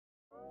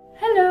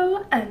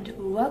and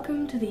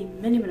welcome to the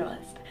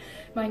Minimalist.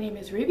 My name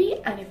is Ruby,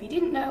 and if you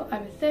didn't know,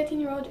 I'm a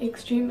 13-year-old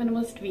extreme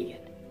minimalist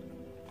vegan.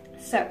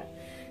 So,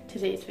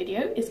 today's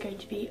video is going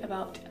to be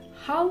about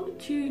how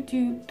to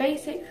do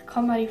basic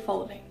KonMari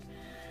folding.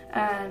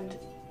 And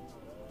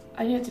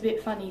I know it's a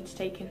bit funny to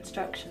take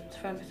instructions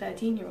from a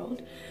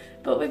 13-year-old,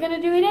 but we're going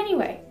to do it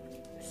anyway.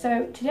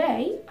 So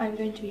today I'm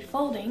going to be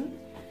folding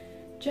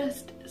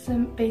just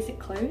some basic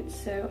clothes.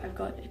 So I've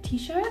got a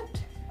t-shirt,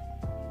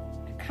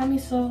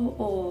 camisole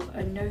or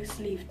a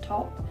no-sleeve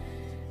top,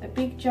 a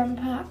big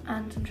jumper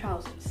and some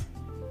trousers.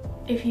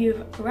 If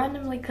you've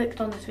randomly clicked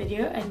on this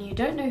video and you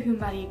don't know who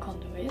Marie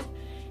Kondo is,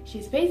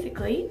 she's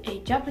basically a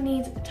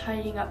Japanese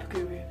tidying up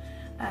guru,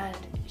 and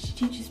she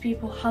teaches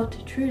people how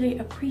to truly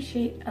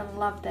appreciate and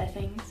love their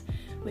things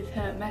with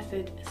her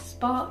method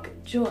Spark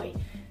Joy.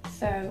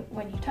 So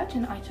when you touch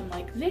an item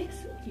like this,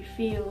 you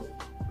feel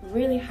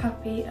really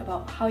happy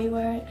about how you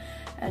wear it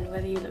and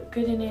whether you look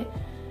good in it.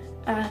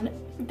 And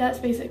that's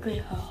basically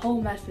her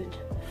whole method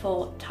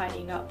for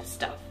tidying up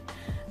stuff.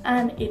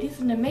 And it is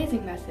an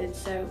amazing method,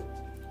 so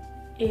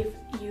if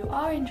you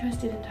are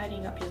interested in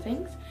tidying up your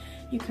things,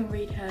 you can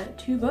read her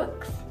 2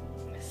 books,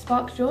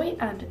 Spark Joy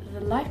and The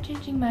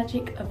Life-Changing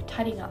Magic of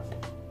Tidying Up.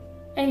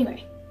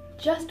 Anyway,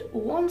 just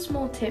one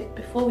small tip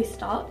before we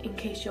start, in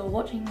case you're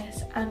watching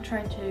this and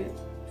trying to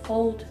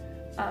fold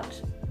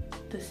at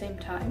the same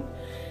time,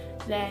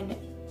 then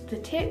the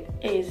tip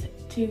is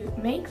to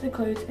make the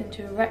clothes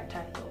into a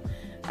rectangle.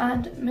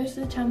 And most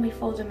of the time we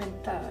fold them in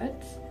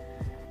thirds.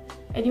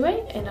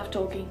 Anyway, enough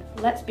talking,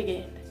 let's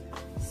begin.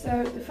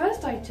 So the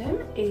first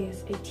item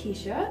is a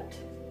t-shirt,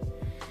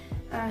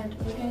 and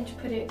we're going to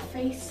put it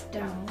face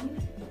down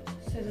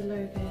so the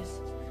logo is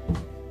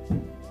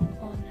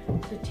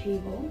on the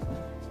table,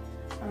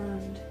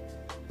 and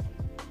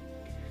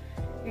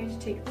we're going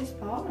to take this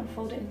part and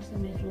fold it into the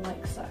middle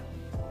like so.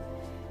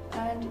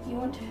 And you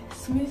want to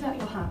smooth out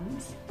your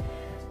hands.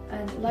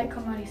 And like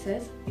KonMari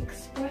says,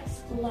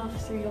 express love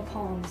through your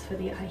palms for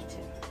the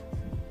item.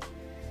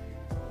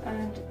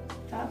 And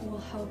that will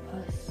help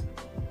us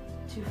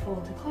to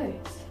fold the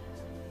clothes.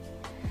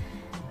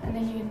 And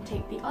then you're going to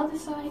take the other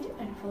side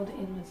and fold it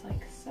inwards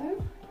like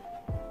so.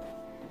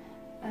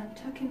 And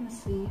tuck in the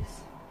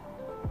sleeves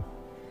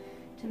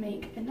to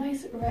make a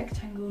nice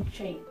rectangle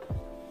shape.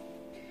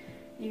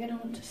 You're going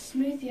to want to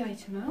smooth the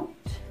item out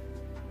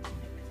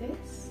like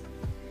this.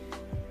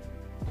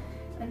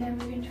 And then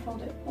we're going to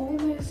fold it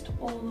almost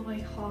all the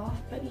way half,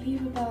 but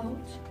leave about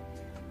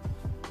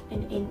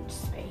an inch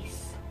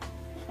space.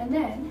 And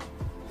then,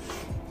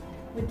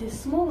 with this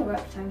smaller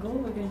rectangle,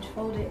 we're going to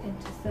fold it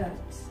into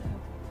thirds.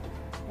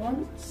 So,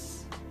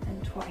 once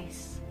and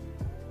twice.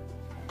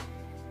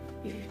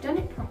 If you've done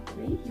it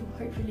properly, you'll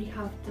hopefully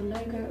have the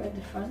logo at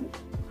the front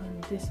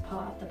and this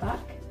part at the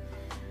back.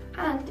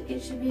 And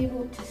it should be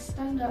able to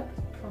stand up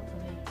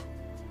properly.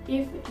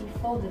 If you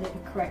folded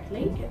it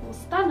correctly, it will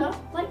stand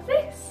up like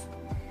this.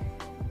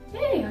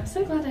 Yay, I'm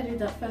so glad I did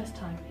that first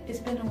time. It's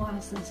been a while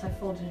since I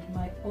folded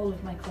all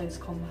of my clothes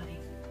KonMari.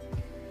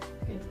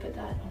 I'm going to put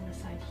that on the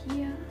side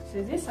here.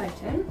 So this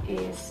item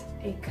is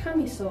a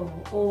camisole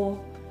or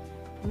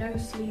no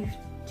sleeve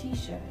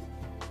t-shirt,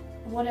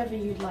 whatever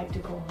you'd like to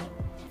call it.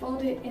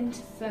 Fold it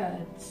into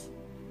thirds,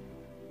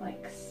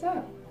 like so.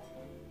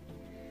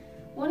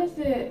 One of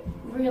the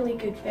really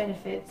good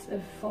benefits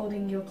of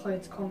folding your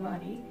clothes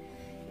KonMari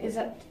is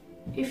that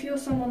if you're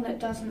someone that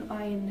doesn't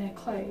iron their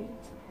clothes,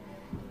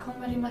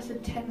 KonMari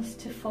method tends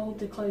to fold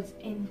the clothes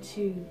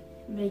into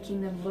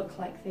making them look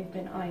like they've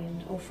been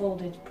ironed or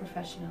folded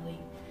professionally.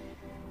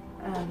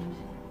 And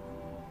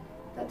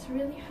that's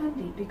really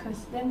handy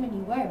because then when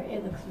you wear it,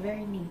 it looks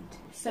very neat.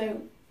 So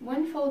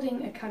when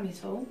folding a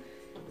camisole,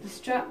 the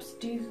straps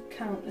do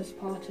count as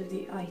part of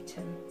the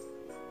item.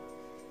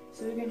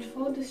 So we're going to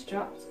fold the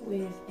straps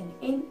with an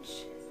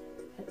inch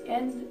at the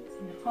end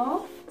in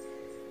half,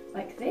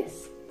 like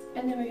this,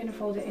 and then we're going to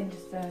fold it into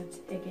thirds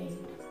again.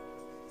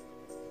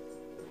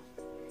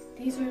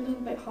 These are a little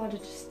bit harder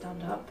to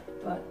stand up,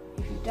 but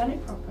if you've done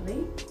it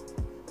properly,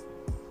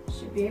 you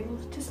should be able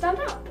to stand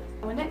up.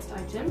 Our next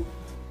item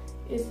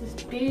is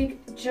this big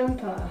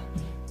jumper.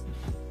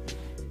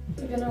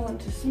 We're going to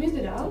want to smooth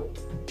it out,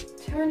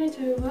 turn it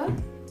over.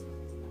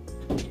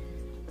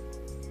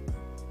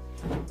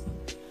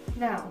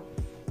 Now,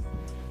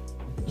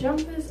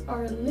 jumpers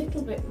are a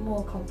little bit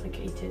more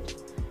complicated.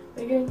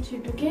 We're going to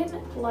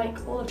begin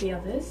like all of the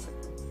others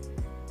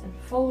and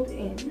fold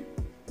in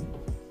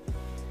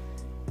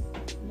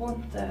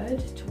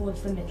 1/3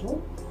 towards the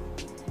middle,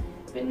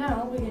 but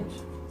now we're going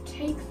to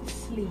take the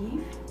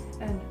sleeve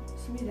and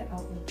smooth it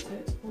outwards so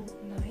it's all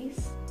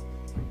nice.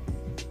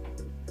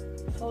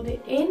 Fold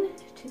it in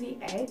to the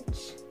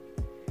edge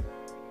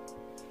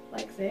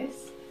like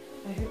this.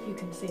 I hope you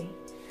can see.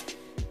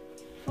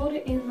 Fold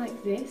it in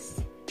like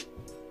this.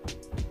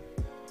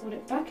 Fold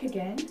it back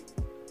again.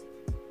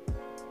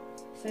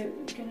 So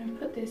we're going to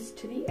put this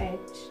to the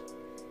edge,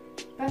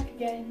 back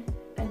again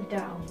and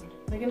down.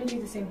 We're going to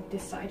do the same with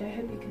this side. I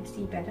hope you can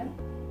see better.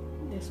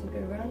 This will go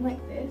around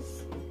like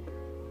this.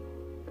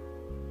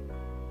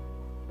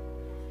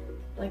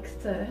 like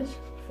third,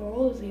 for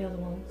all of the other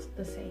ones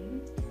the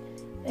same.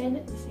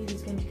 Then the sleeve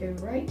is going to go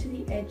right to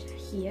the edge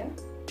here,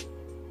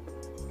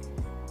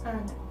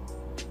 and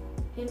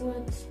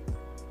inwards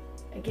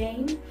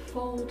again,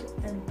 fold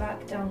and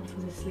back down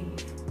for the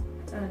sleeve.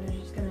 And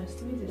I'm just going to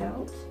smooth it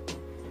out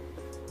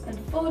and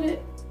fold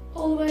it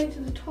all the way to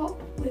the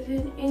top with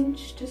an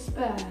inch to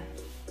spare.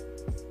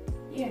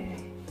 Yeah.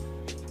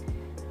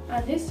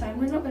 And this time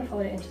we're not going to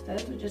fold it into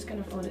thirds, we're just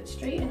going to fold it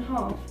straight in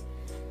half.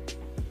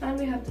 And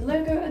we have the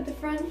logo at the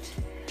front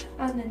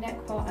and the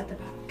neck part at the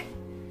back.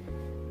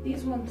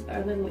 These ones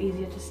are a little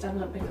easier to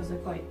stand up because they're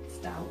quite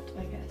stout,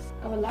 I guess.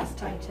 Our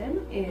last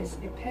item is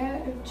a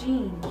pair of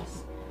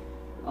jeans.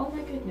 Oh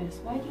my goodness,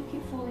 why do you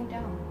keep falling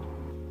down?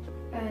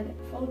 And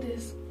fold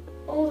this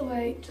all the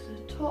way to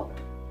the top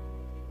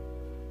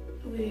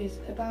with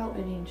about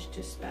an inch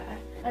to spare.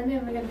 And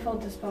then we're going to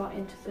fold this part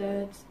into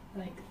thirds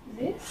like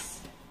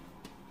this.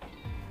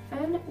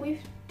 And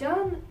we've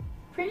done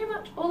pretty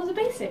much all of the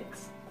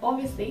basics.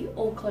 Obviously,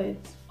 all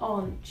clothes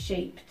aren't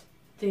shaped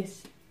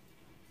this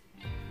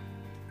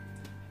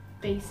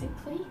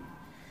basically.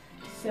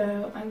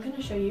 So I'm going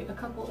to show you a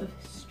couple of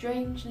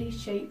strangely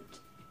shaped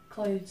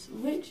clothes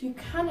which you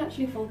can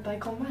actually fold by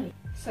Kon Mari.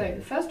 So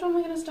the first one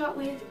we're going to start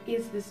with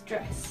is this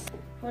dress.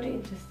 Fold it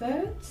into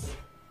thirds.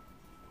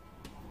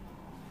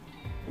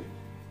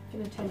 I'm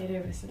going to turn it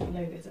over so the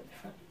logo's at the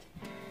front.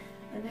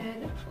 And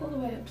then all the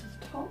way up to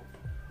the top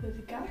with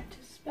a gap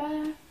to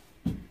spare.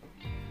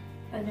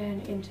 And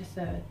then into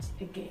thirds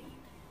again.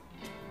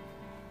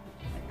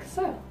 Like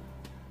so.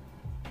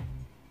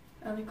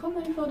 And we Kon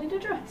Mari folded a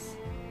dress.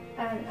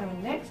 And our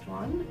next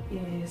one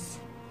is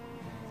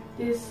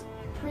this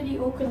pretty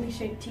awkwardly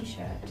shaped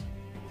t-shirt.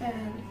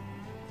 And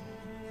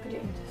put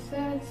it into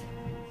thirds.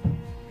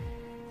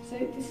 So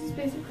this is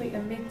basically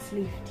a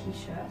mid-sleeve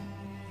t-shirt,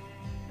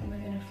 and we're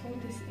going to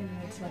fold this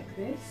inwards like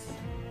this,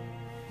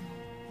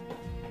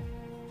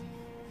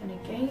 and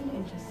again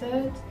into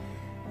thirds,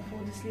 and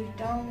fold the sleeve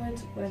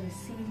downwards where the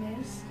seam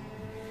is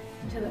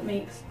until it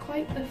makes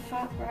quite a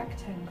fat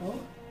rectangle.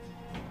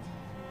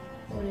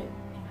 Fold it in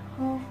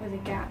half with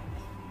a gap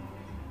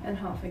and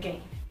half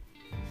again.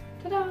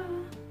 Ta-da!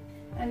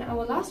 And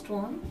our last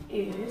one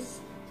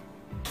is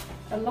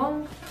a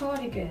long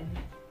cardigan.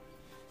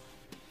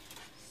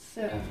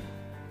 So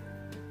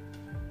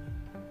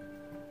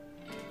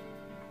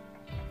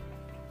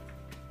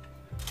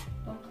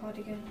long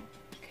cardigan,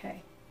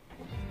 okay.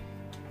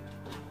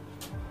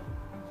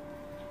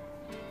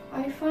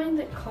 I find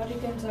that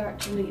cardigans are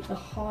actually the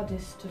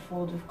hardest to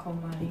fold with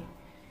Kon Mari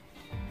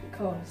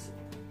because,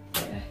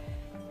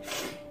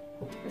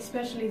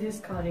 especially this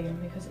cardigan,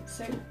 because it's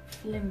so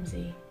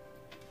flimsy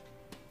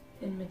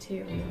in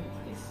material.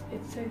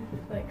 It's so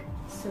like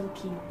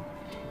silky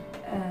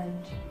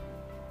and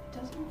it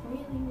doesn't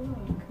really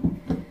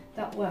work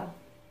that well.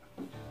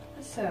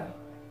 So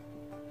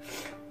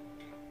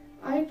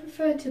I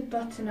prefer to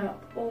button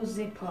up or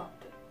zip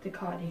up the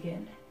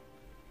cardigan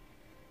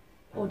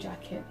or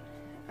jacket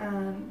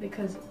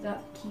because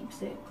that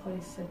keeps it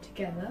closer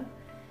together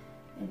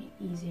and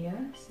easier.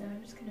 So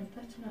I'm just going to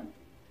button up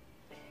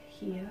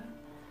here.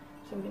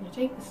 So we're going to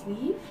take the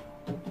sleeve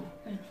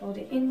and fold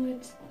it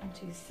inwards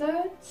into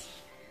thirds.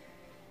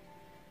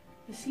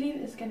 The sleeve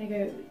is going to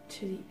go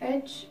to the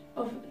edge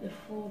of the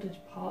folded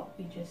part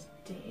we just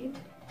did,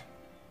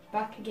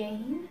 back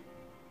again,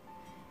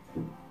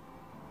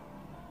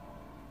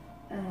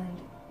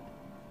 and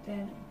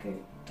then go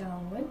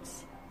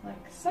downwards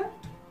like so.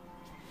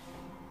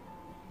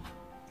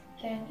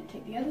 Then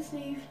take the other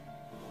sleeve,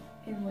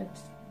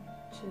 inwards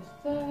to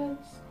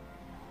thirds,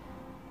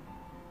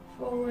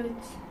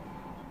 forwards,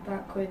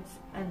 backwards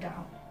and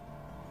down.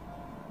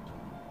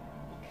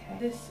 Okay.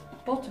 This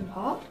bottom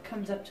part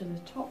comes up to the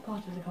top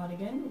part of the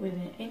cardigan with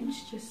an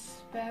inch to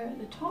spare at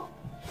the top,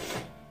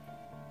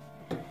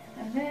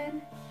 and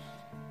then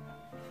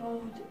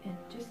fold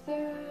into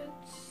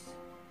thirds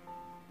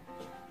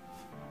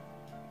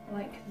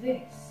like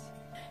this.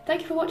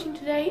 Thank you for watching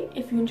today.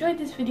 If you enjoyed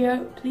this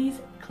video, please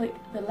click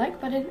the like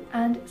button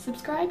and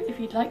subscribe if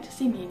you'd like to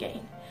see me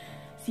again.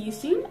 See you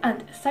soon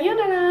and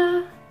sayonara!